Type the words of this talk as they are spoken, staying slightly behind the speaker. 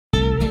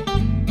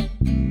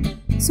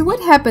So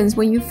what happens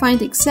when you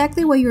find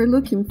exactly what you're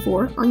looking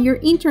for on your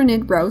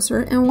internet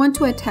browser and want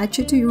to attach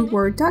it to your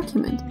Word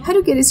document? How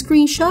to get a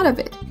screenshot of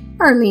it?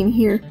 Arlene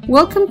here.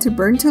 Welcome to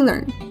Burn to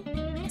Learn.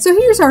 So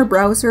here's our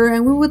browser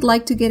and we would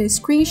like to get a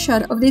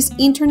screenshot of this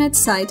internet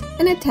site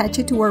and attach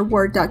it to our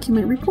Word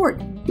document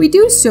report. We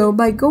do so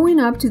by going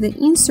up to the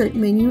Insert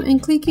menu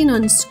and clicking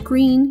on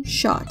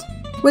Screenshot.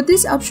 What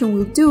this option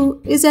will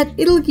do is that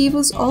it'll give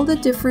us all the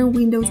different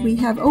windows we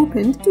have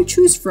opened to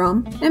choose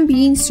from and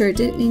be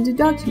inserted in the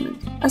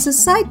document. As a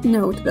side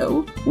note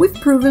though, we've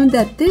proven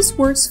that this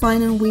works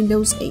fine on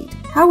Windows 8.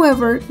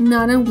 However,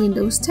 not on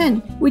Windows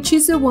 10, which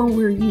is the one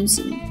we're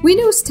using.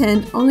 Windows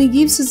 10 only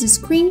gives us a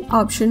screen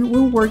option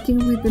when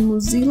working with the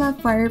Mozilla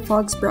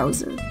Firefox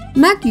browser.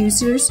 Mac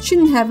users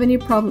shouldn't have any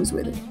problems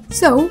with it.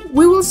 So,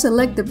 we will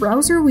select the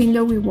browser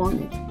window we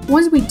wanted.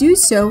 Once we do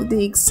so,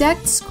 the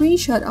exact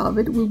screenshot of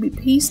it will be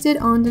pasted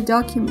on the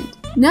document.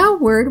 Now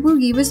Word will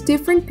give us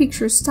different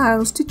picture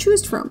styles to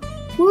choose from.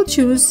 We'll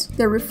choose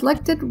the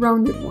reflected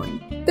rounded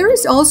one. There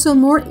is also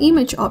more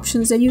image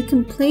options that you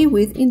can play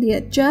with in the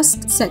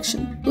Adjust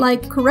section,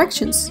 like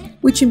Corrections,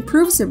 which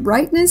improves the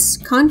brightness,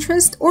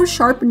 contrast, or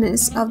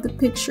sharpness of the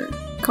picture.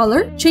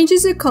 Color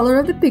changes the color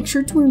of the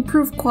picture to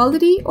improve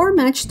quality or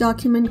match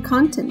document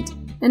content.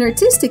 And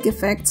Artistic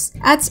Effects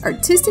adds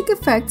artistic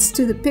effects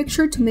to the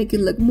picture to make it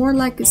look more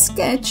like a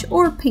sketch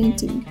or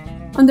painting.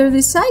 Under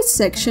the Size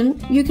section,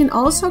 you can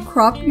also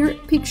crop your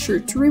picture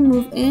to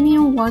remove any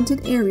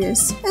unwanted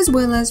areas, as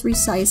well as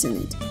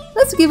resizing it.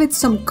 Let's give it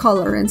some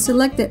color and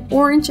select the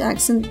orange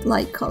accent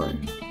light color.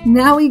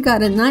 Now we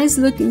got a nice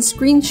looking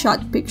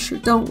screenshot picture,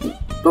 don't we?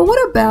 But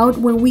what about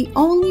when we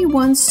only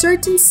want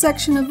certain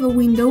section of a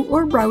window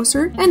or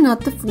browser and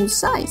not the full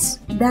size?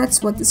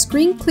 That's what the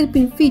screen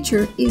clipping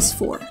feature is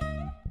for.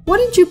 Why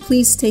don't you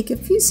please take a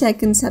few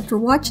seconds after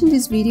watching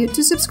this video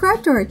to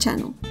subscribe to our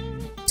channel?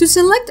 To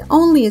select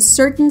only a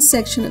certain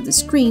section of the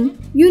screen,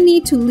 you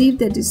need to leave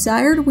the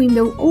desired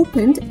window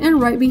opened and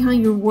right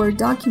behind your Word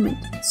document.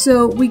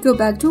 So we go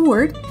back to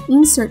Word,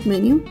 Insert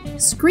menu,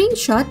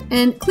 Screenshot,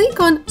 and click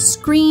on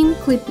Screen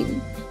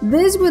Clipping.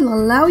 This will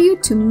allow you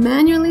to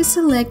manually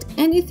select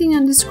anything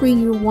on the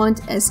screen you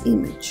want as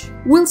image.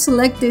 We'll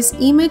select this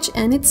image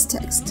and its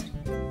text.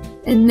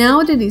 And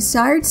now the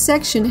desired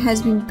section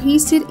has been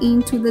pasted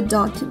into the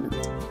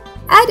document.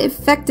 Add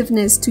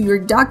effectiveness to your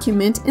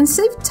document and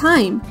save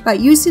time by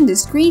using the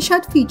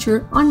screenshot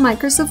feature on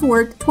Microsoft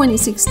Word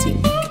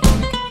 2016.